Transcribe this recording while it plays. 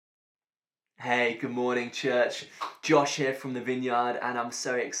Hey, good morning, church. Josh here from the Vineyard, and I'm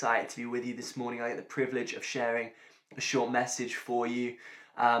so excited to be with you this morning. I get the privilege of sharing a short message for you.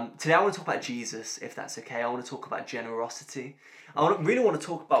 Today, I want to talk about Jesus, if that's okay. I want to talk about generosity. Really want to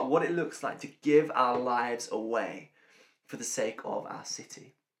talk about what it looks like to give our lives away for the sake of our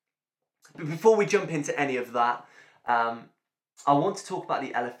city. But before we jump into any of that, I want to talk about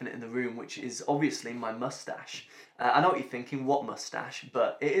the elephant in the room, which is obviously my mustache. I know what you're thinking, what mustache?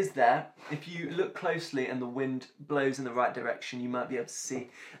 But it is there. If you look closely and the wind blows in the right direction, you might be able to see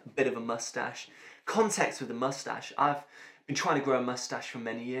a bit of a mustache. Context with the mustache. I've been trying to grow a mustache for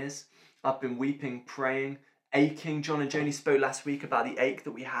many years. I've been weeping, praying, aching. John and Joni spoke last week about the ache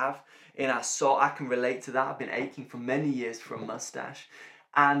that we have in our soul. I can relate to that. I've been aching for many years for a mustache.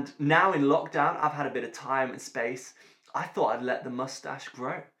 And now in lockdown, I've had a bit of time and space. I thought I'd let the mustache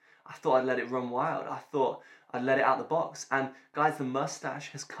grow. I thought I'd let it run wild. I thought I'd let it out the box. And guys, the mustache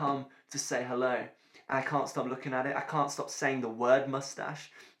has come to say hello. And I can't stop looking at it. I can't stop saying the word mustache.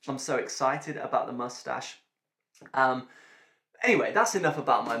 I'm so excited about the mustache. Anyway, that's enough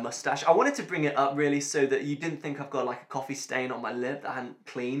about my mustache. I wanted to bring it up really so that you didn't think I've got like a coffee stain on my lip that I hadn't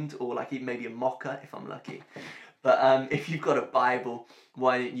cleaned, or like maybe a mocha if I'm lucky. But if you've got a Bible,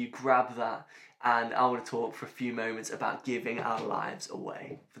 why don't you grab that? And I want to talk for a few moments about giving our lives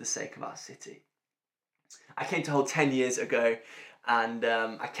away for the sake of our city. I came to Hull 10 years ago, and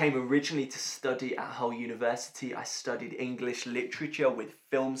I came originally to study at Hull University. I studied English literature with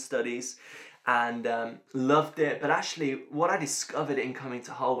film studies and loved it. But actually, what I discovered in coming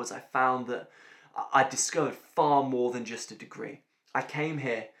to Hull was I found that I discovered far more than just a degree. I came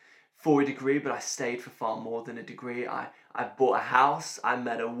here for a degree, but I stayed for far more than a degree. I bought a house. I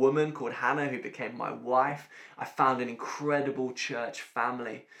met a woman called Hannah who became my wife. I found an incredible church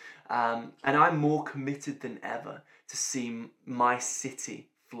family. And I'm more committed than ever to see my city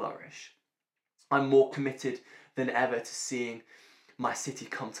flourish. I'm more committed than ever to seeing my city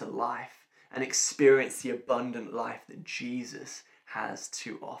come to life and experience the abundant life that Jesus has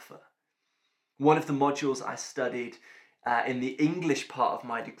to offer. One of the modules I studied in the English part of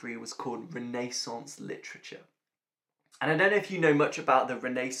my degree was called Renaissance Literature. And I don't know if you know much about the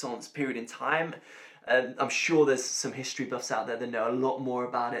Renaissance period in time. I'm sure there's some history buffs out there that know a lot more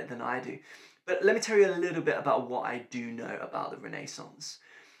about it than I do. But let me tell you a little bit about what I do know about the Renaissance.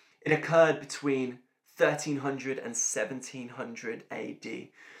 It occurred between 1300 and 1700 AD.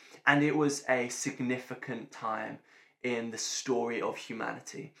 And it was a significant time in the story of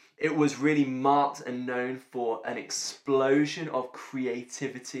humanity. It was really marked and known for an explosion of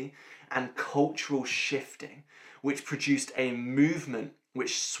creativity and cultural shifting, which produced a movement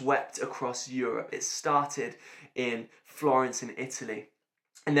which swept across Europe. It started in Florence in Italy.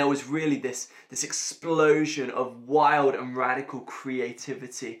 And there was really this explosion of wild and radical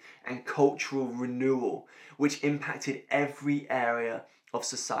creativity and cultural renewal, which impacted every area of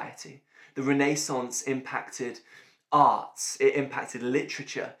society. The Renaissance impacted arts, it impacted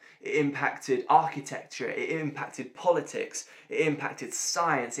literature, it impacted architecture, it impacted politics, it impacted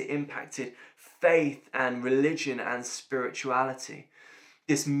science, it impacted faith and religion and spirituality.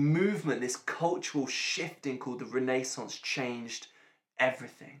 This movement, this cultural shifting called the Renaissance changed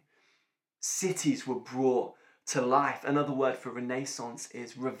everything. Cities were brought to life. Another word for Renaissance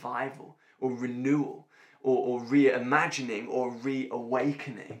is revival or renewal or reimagining or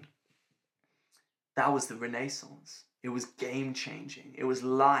reawakening. That was the Renaissance. It was game-changing. It was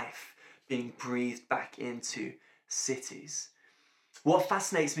life being breathed back into cities. What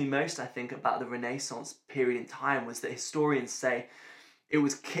fascinates me most, I think, about the Renaissance period in time was that historians say it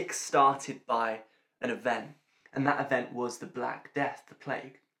was kick-started by an event, and that event was the Black Death, the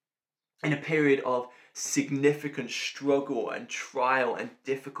plague. In a period of significant struggle and trial and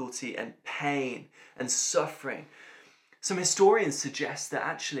difficulty and pain and suffering, some historians suggest that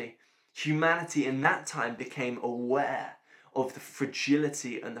actually humanity in that time became aware of the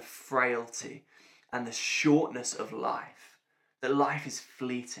fragility and the frailty and the shortness of life, that life is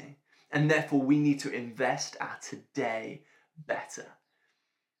fleeting, and therefore we need to invest our today better.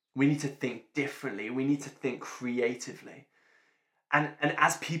 We need to think differently. We need to think creatively. And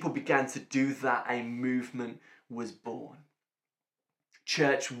as people began to do that, a movement was born.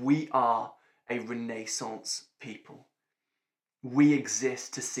 Church, we are a Renaissance people. We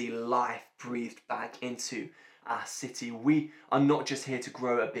exist to see life breathed back into our city. We are not just here to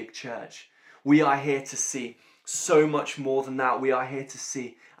grow a big church. We are here to see so much more than that. We are here to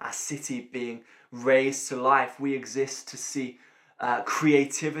see our city being raised to life. We exist to see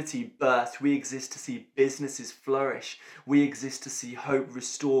creativity birthed. We exist to see businesses flourish. We exist to see hope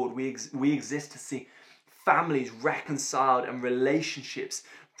restored. We exist to see families reconciled and relationships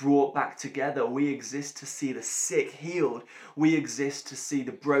brought back together. We exist to see the sick healed. We exist to see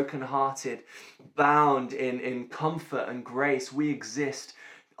the brokenhearted bound in comfort and grace. We exist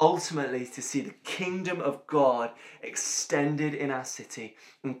ultimately to see the kingdom of God extended in our city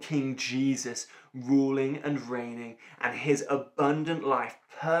and King Jesus ruling and reigning and his abundant life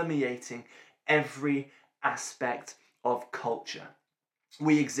permeating every aspect of culture.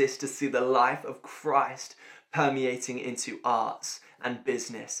 We exist to see the life of Christ permeating into arts and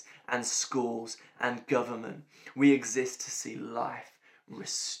business and schools and government. We exist to see life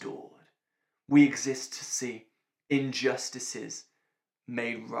restored. We exist to see injustices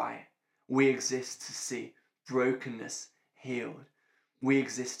made right. We exist to see brokenness healed. We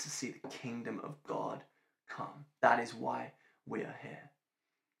exist to see the kingdom of God come. That is why we are here.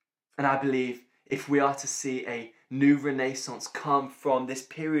 And I believe if we are to see a new renaissance come from this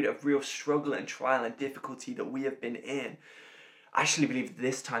period of real struggle and trial and difficulty that we have been in, I actually believe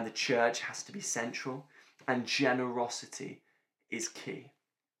this time the church has to be central and generosity is key.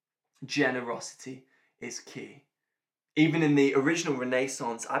 Generosity is key. Even in the original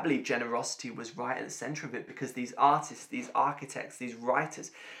Renaissance, I believe generosity was right at the center of it because these artists, these architects, these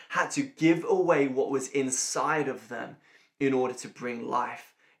writers had to give away what was inside of them in order to bring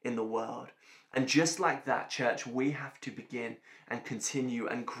life in the world. And just like that, church, we have to begin and continue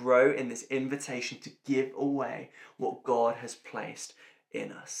and grow in this invitation to give away what God has placed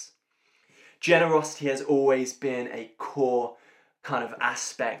in us. Generosity has always been a core kind of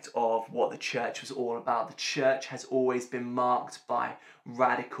aspect of what the church was all about. The church has always been marked by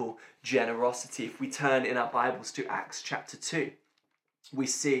radical generosity. If we turn in our Bibles to Acts chapter 2, we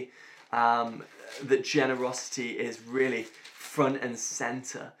see that generosity is really front and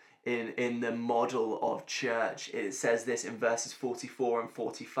center in the model of church. It says this in verses 44 and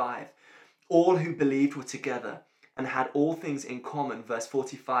 45. All who believed were together and had all things in common. Verse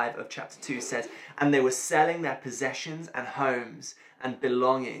 45 of chapter 2 says, and they were selling their possessions and homes and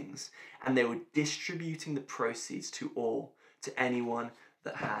belongings, and they were distributing the proceeds to all, to anyone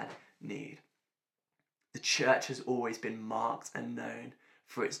that had need. The church has always been marked and known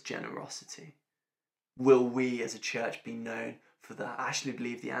for its generosity. Will we as a church be known for that? I actually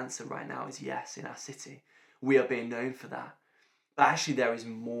believe the answer right now is yes in our city. We are being known for that. But actually there is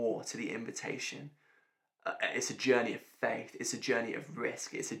more to the invitation. It's a journey of faith. It's a journey of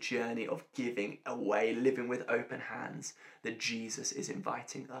risk. It's a journey of giving away, living with open hands that Jesus is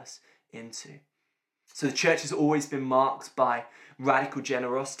inviting us into. So the church has always been marked by radical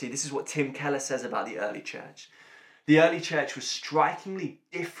generosity. This is what Tim Keller says about the early church. The early church was strikingly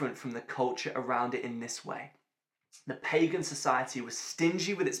different from the culture around it in this way. The pagan society was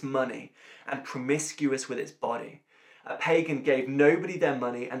stingy with its money and promiscuous with its body. A pagan gave nobody their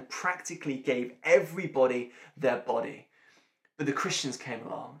money and practically gave everybody their body. But the Christians came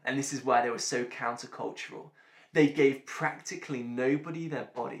along, and this is why they were so countercultural. They gave practically nobody their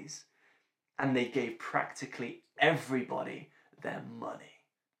bodies, and they gave practically everybody their money.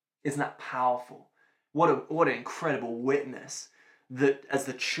 Isn't that powerful? What an incredible witness that as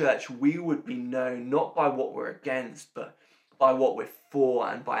the church we would be known not by what we're against, but by what we're for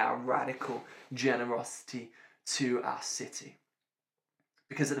and by our radical generosity to our city.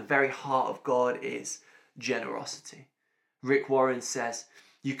 Because at the very heart of God is generosity. Rick Warren says,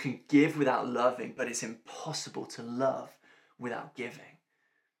 you can give without loving, but it's impossible to love without giving.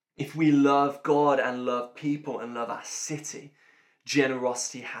 If we love God and love people and love our city,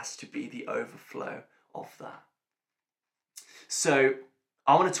 generosity has to be the overflow of that. So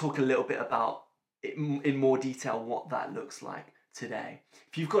I want to talk a little bit about in more detail what that looks like today.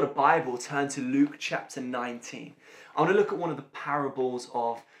 If you've got a Bible, turn to Luke chapter 19. I want to look at one of the parables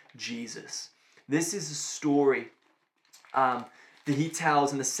of Jesus. This is a story that he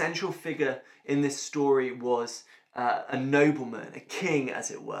tells, and the central figure in this story was a nobleman, a king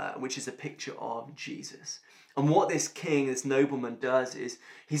as it were, which is a picture of Jesus. And what this king, this nobleman does is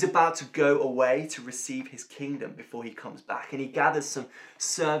he's about to go away to receive his kingdom before he comes back. And he gathers some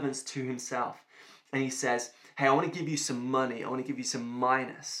servants to himself. And he says, hey, I want to give you some money. I want to give you some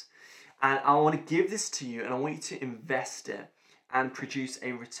minas. And I want to give this to you and I want you to invest it and produce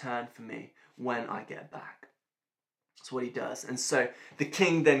a return for me when I get back. That's what he does. And so the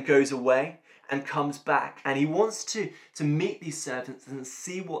king then goes away and comes back, and he wants to meet these servants and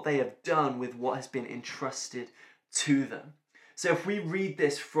see what they have done with what has been entrusted to them. So if we read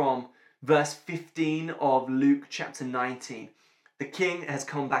this from verse 15 of Luke chapter 19, the king has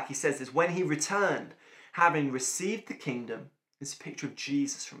come back. He says this, when he returned, having received the kingdom, this is a picture of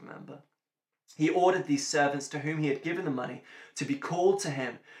Jesus, remember, he ordered these servants to whom he had given the money to be called to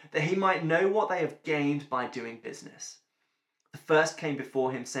him, that he might know what they have gained by doing business. The first came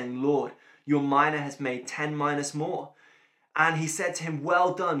before him, saying, Lord, your mina has made 10 minas more. And he said to him,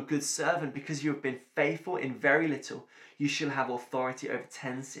 well done, good servant, because you have been faithful in very little, you shall have authority over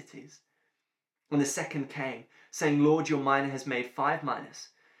 10 cities. And the second came, saying, Lord, your mina has made 5 minas.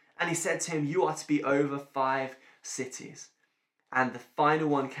 And he said to him, you are to be over 5 cities. And the final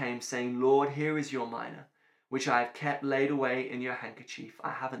one came, saying, Lord, here is your mina, which I have kept laid away in your handkerchief.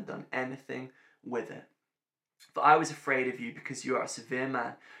 I haven't done anything with it. For I was afraid of you, because you are a severe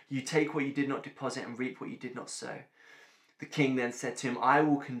man. You take what you did not deposit and reap what you did not sow. The king then said to him, I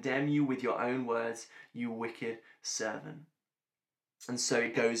will condemn you with your own words, you wicked servant. And so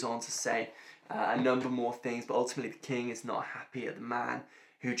it goes on to say a number more things, but ultimately the king is not happy at the man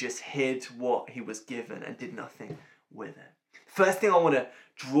who just hid what he was given and did nothing with it. First thing I want to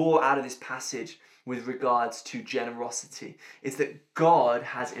draw out of this passage with regards to generosity is that God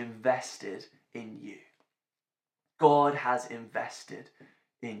has invested in you. God has invested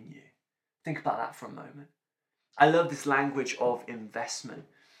in you. Think about that for a moment. I love this language of investment,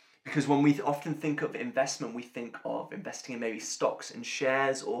 because when we often think of investment, we think of investing in maybe stocks and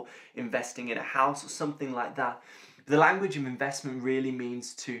shares or investing in a house or something like that. The language of investment really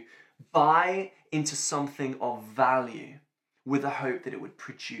means to buy into something of value with a hope that it would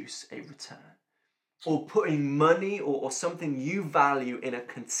produce a return. Or putting money or something you value in a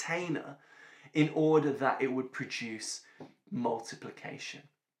container in order that it would produce multiplication.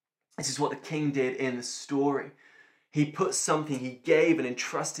 This is what the king did in the story. He put something, he gave and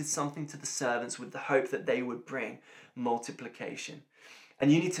entrusted something to the servants with the hope that they would bring multiplication.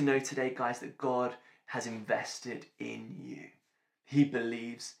 And you need to know today, guys, that God has invested in you. He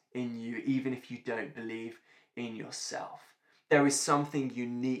believes in you, even if you don't believe in yourself. There is something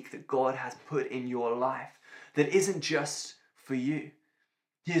unique that God has put in your life that isn't just for you.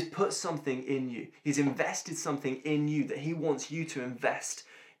 He has put something in you. He's invested something in you that he wants you to invest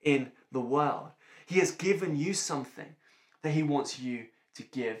in the world. He has given you something that he wants you to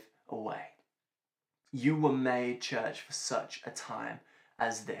give away. You were made, church, for such a time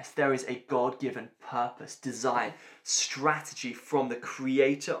as this. There is a God-given purpose, design, strategy from the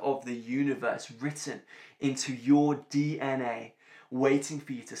creator of the universe written into your DNA, waiting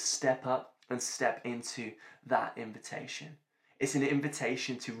for you to step up and step into that invitation. It's an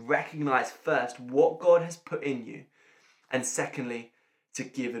invitation to recognize first what God has put in you, and secondly, to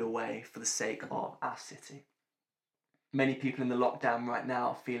give it away for the sake of our city. Many people in the lockdown right now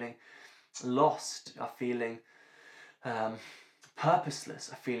are feeling lost, are feeling purposeless,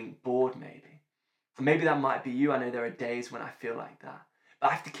 are feeling bored maybe. Maybe that might be you. I know there are days when I feel like that.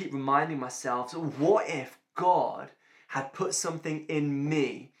 But I have to keep reminding myself, so what if God had put something in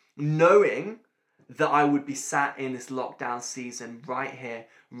me, knowing that I would be sat in this lockdown season right here,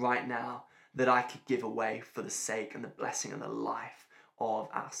 right now, that I could give away for the sake and the blessing and the life of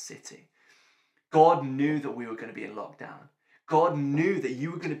our city. God knew that we were going to be in lockdown. God knew that you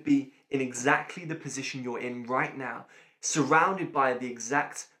were going to be in exactly the position you're in right now, surrounded by the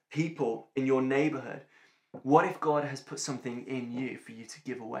exact people in your neighborhood. What if God has put something in you for you to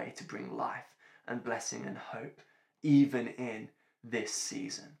give away, to bring life and blessing and hope, even in this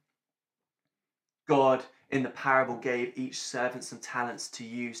season? God, in the parable, gave each servant some talents to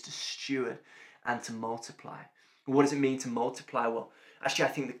use, to steward, and to multiply. What does it mean to multiply? Well, actually, I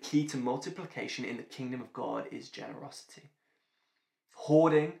think the key to multiplication in the kingdom of God is generosity.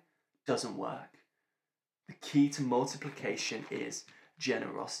 Hoarding doesn't work. The key to multiplication is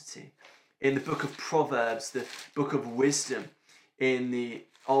generosity. In the book of Proverbs, the book of wisdom in the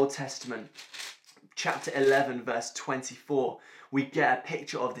Old Testament, chapter 11, verse 24, we get a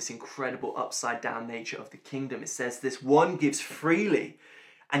picture of this incredible upside down nature of the kingdom. It says this: one gives freely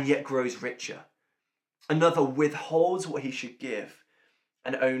and yet grows richer. Another withholds what he should give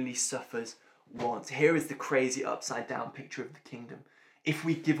and only suffers want. Here is the crazy upside down picture of the kingdom. If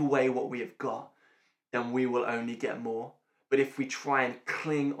we give away what we have got, then we will only get more. But if we try and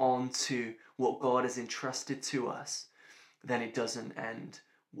cling on to what God has entrusted to us, then it doesn't end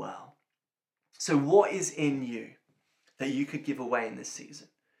well. So what is in you that you could give away in this season?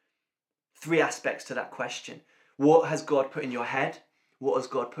 3 aspects to that question. What has God put in your head? What has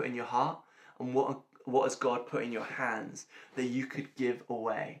God put in your heart? And what has God put in your hands that you could give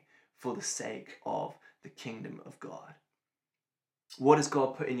away for the sake of the kingdom of God? What has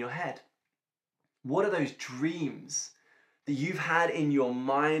God put in your head? What are those dreams that you've had in your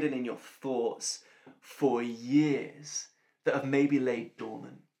mind and in your thoughts for years that have maybe laid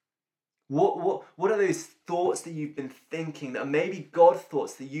dormant? What are those thoughts that you've been thinking that are maybe God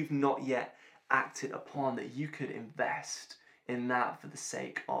thoughts that you've not yet acted upon, that you could invest in that for the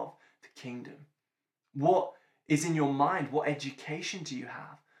sake of the kingdom? What is in your mind? What education do you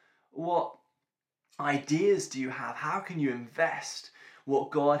have? What ideas do you have? How can you invest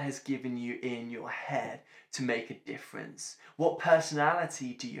what God has given you in your head to make a difference? What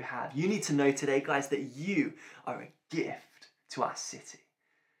personality do you have? You need to know today, guys, that you are a gift to our city.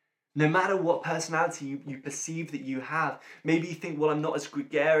 No matter what personality you perceive that you have, maybe you think, well, I'm not as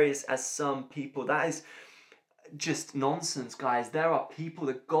gregarious as some people. That is just nonsense, guys. There are people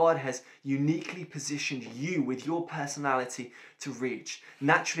that God has uniquely positioned you with your personality to reach.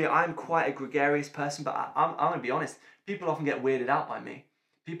 Naturally, I'm quite a gregarious person, but I'm going to be honest. People often get weirded out by me.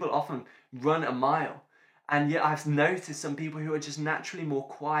 People often run a mile. And yet I've noticed some people who are just naturally more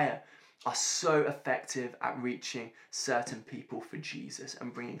quiet are so effective at reaching certain people for Jesus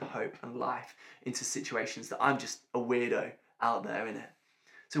and bringing hope and life into situations that I'm just a weirdo out there, innit?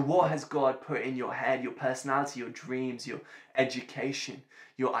 So what has God put in your head, your personality, your dreams, your education,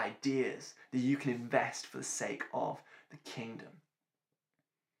 your ideas that you can invest for the sake of the kingdom?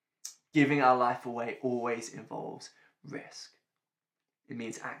 Giving our life away always involves risk. It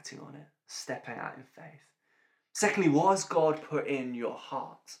means acting on it, stepping out in faith. Secondly, what has God put in your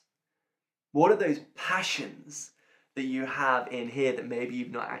heart? What are those passions that you have in here that maybe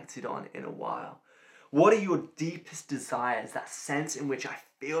you've not acted on in a while? What are your deepest desires, that sense in which I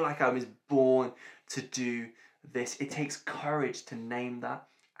feel like I was born to do this? It takes courage to name that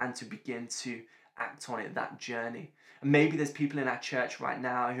and to begin to act on it, that journey. And maybe there's people in our church right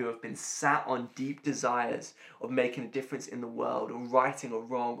now who have been sat on deep desires of making a difference in the world, or righting a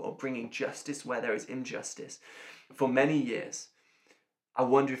wrong, or bringing justice where there is injustice for many years. I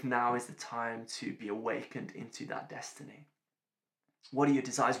wonder if now is the time to be awakened into that destiny. What are your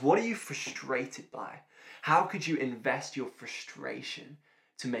desires? What are you frustrated by? How could you invest your frustration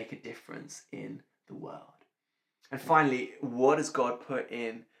to make a difference in the world? And finally, what has God put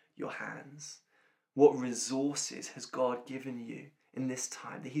in your hands? What resources has God given you in this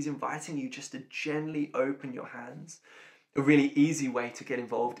time that He's inviting you just to gently open your hands? A really easy way to get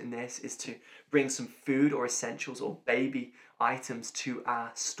involved in this is to bring some food or essentials or baby items to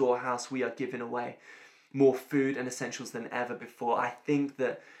our storehouse. We are giving away more food and essentials than ever before. I think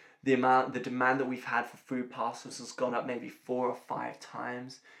that the demand that we've had for food parcels has gone up maybe 4 or 5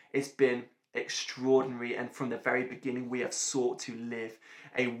 times. It's been extraordinary, and from the very beginning we have sought to live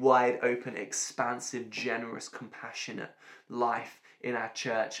a wide open, expansive, generous, compassionate life in our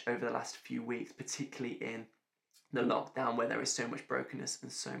church over the last few weeks, particularly in the lockdown where there is so much brokenness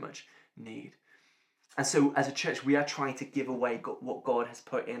and so much need. And so as a church, we are trying to give away what God has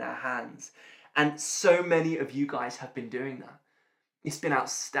put in our hands. And so many of you guys have been doing that. It's been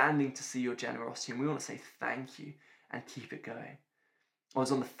outstanding to see your generosity, and we want to say thank you and keep it going. I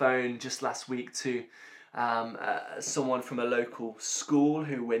was on the phone just last week to someone from a local school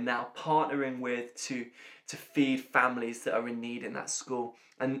who we're now partnering with to feed families that are in need in that school.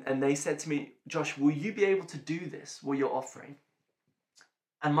 And they said to me, Josh, will you be able to do this, what you're offering?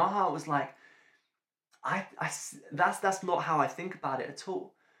 And my heart was like, that's not how I think about it at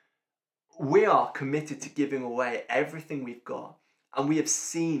all. We are committed to giving away everything we've got. And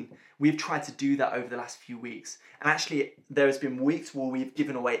we've tried to do that over the last few weeks. And actually, there has been weeks where we've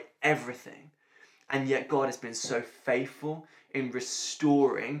given away everything. And yet God has been so faithful in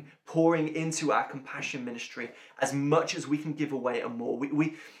restoring, pouring into our compassion ministry as much as we can give away and more.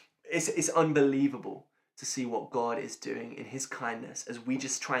 It's unbelievable to see what God is doing in His kindness as we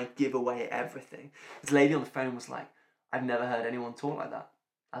just try and give away everything. This lady on the phone was like, I've never heard anyone talk like that.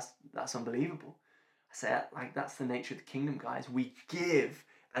 That's unbelievable. I say, like, that's the nature of the kingdom, guys. We give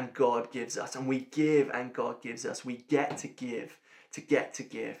and God gives us, and we give and God gives us. We get to give to get to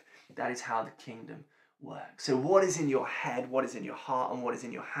give. That is how the kingdom works. So what is in your head, what is in your heart, and what is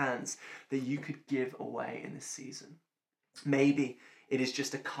in your hands that you could give away in this season? Maybe it is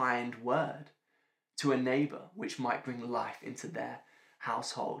just a kind word to a neighbor, which might bring life into their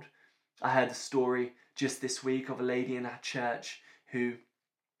household. I heard a story just this week of a lady in our church who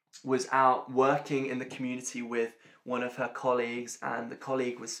was out working in the community with one of her colleagues, and the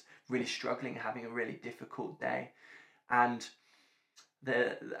colleague was really struggling, having a really difficult day. And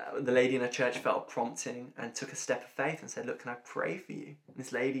the lady in her church felt a prompting and took a step of faith and said, look, can I pray for you? And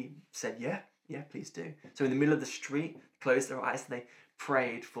this lady said, yeah, please do. So in the middle of the street, closed their eyes, and they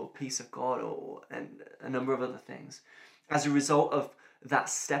prayed for peace of God and a number of other things. As a result of that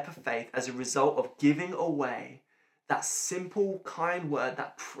step of faith, as a result of giving away that simple, kind word,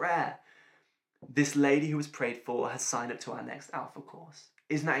 that prayer, this lady who was prayed for has signed up to our next Alpha course.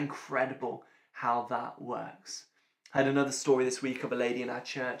 Isn't that incredible how that works? I had another story this week of a lady in our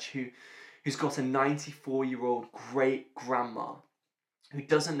church who's got a 94-year-old great grandma who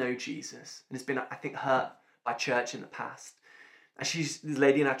doesn't know Jesus and has been, I think, hurt by church in the past. And this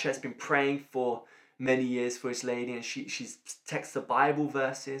lady in our church has been praying for many years for this lady, and she's texted the Bible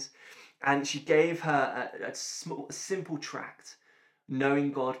verses, and she gave her a simple tract,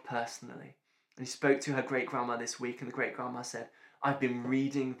 Knowing God Personally. And he spoke to her great-grandma this week, and the great-grandma said, I've been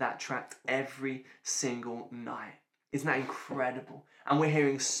reading that tract every single night. Isn't that incredible? And we're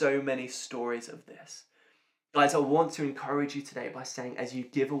hearing so many stories of this. Guys, I want to encourage you today by saying, as you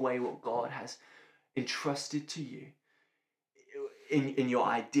give away what God has entrusted to you, in your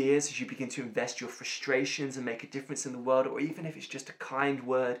ideas, as you begin to invest your frustrations and make a difference in the world, or even if it's just a kind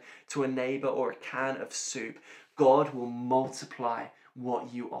word to a neighbor or a can of soup, God will multiply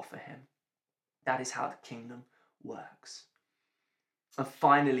what you offer him. That is how the kingdom works. And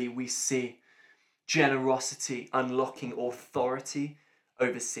finally, we see generosity unlocking authority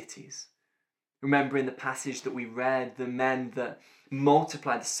over cities. Remember in the passage that we read, the men that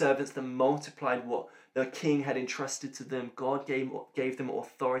multiplied, the servants that multiplied what the king had entrusted to them, God gave them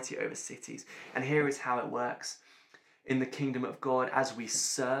authority over cities. And here is how it works in the kingdom of God. As we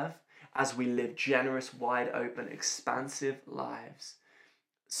serve, as we live generous, wide open, expansive lives,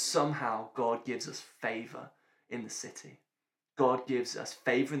 somehow God gives us favor in the city. God gives us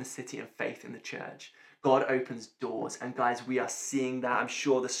favor in the city and faith in the church. God opens doors. And guys, we are seeing that. I'm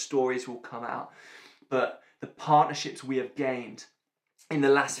sure the stories will come out. But the partnerships we have gained in the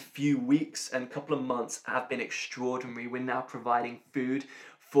last few weeks and couple of months have been extraordinary. We're now providing food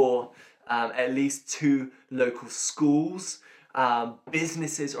for at least 2 local schools.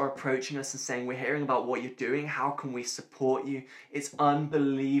 Businesses are approaching us and saying, we're hearing about what you're doing. How can we support you? It's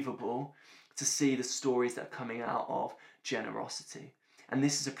unbelievable to see the stories that are coming out of generosity. And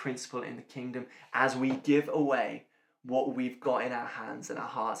this is a principle in the kingdom. As we give away what we've got in our hands and our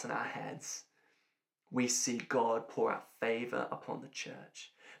hearts and our heads, we see God pour out favor upon the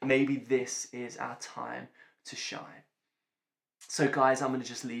church. Maybe this is our time to shine. So guys, I'm going to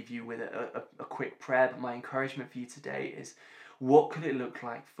just leave you with a quick prayer, but my encouragement for you today is, what could it look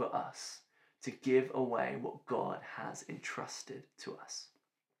like for us to give away what God has entrusted to us?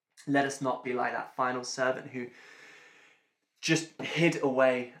 Let us not be like that final servant who just hid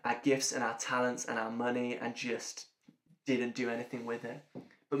away our gifts and our talents and our money and just didn't do anything with it.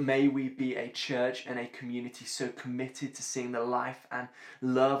 But may we be a church and a community so committed to seeing the life and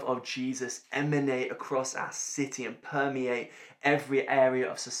love of Jesus emanate across our city and permeate every area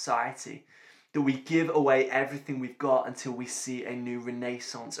of society, that we give away everything we've got until we see a new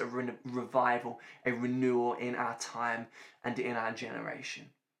renaissance, a revival, a renewal in our time and in our generation.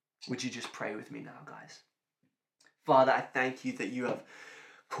 Would you just pray with me now, guys? Father, I thank you that you have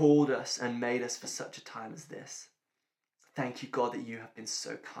called us and made us for such a time as this. Thank you, God, that you have been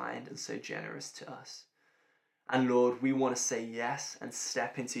so kind and so generous to us. And Lord, we want to say yes and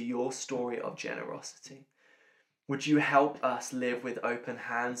step into your story of generosity. Would you help us live with open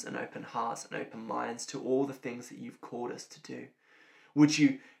hands and open hearts and open minds to all the things that you've called us to do? Would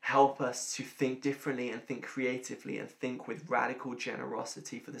you help us to think differently and think creatively and think with radical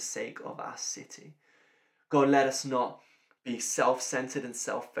generosity for the sake of our city? God, let us not be self-centered and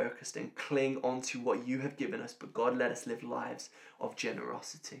self-focused and cling onto what you have given us, but God, let us live lives of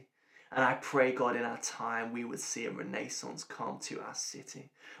generosity. And I pray, God, in our time, we would see a renaissance come to our city.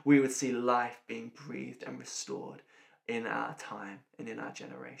 We would see life being breathed and restored in our time and in our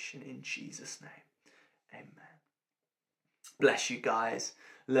generation. In Jesus' name, amen. Bless you guys.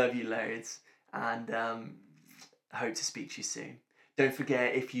 Love you loads. And hope to speak to you soon. Don't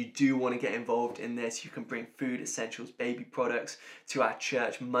forget, if you do want to get involved in this, you can bring food, essentials, baby products to our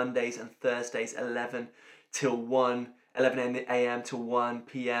church Mondays and Thursdays, 11 a.m. till 1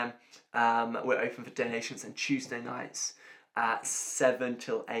 p.m. We're open for donations, and Tuesday nights at 7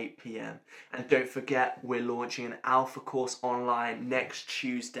 till 8 p.m. And don't forget, we're launching an alpha course online next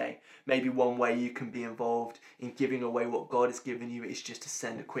Tuesday. Maybe one way you can be involved in giving away what God has given you is just to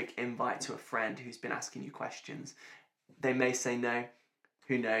send a quick invite to a friend who's been asking you questions. They may say no.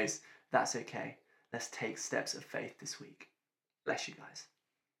 Who knows? That's okay. Let's take steps of faith this week. Bless you guys.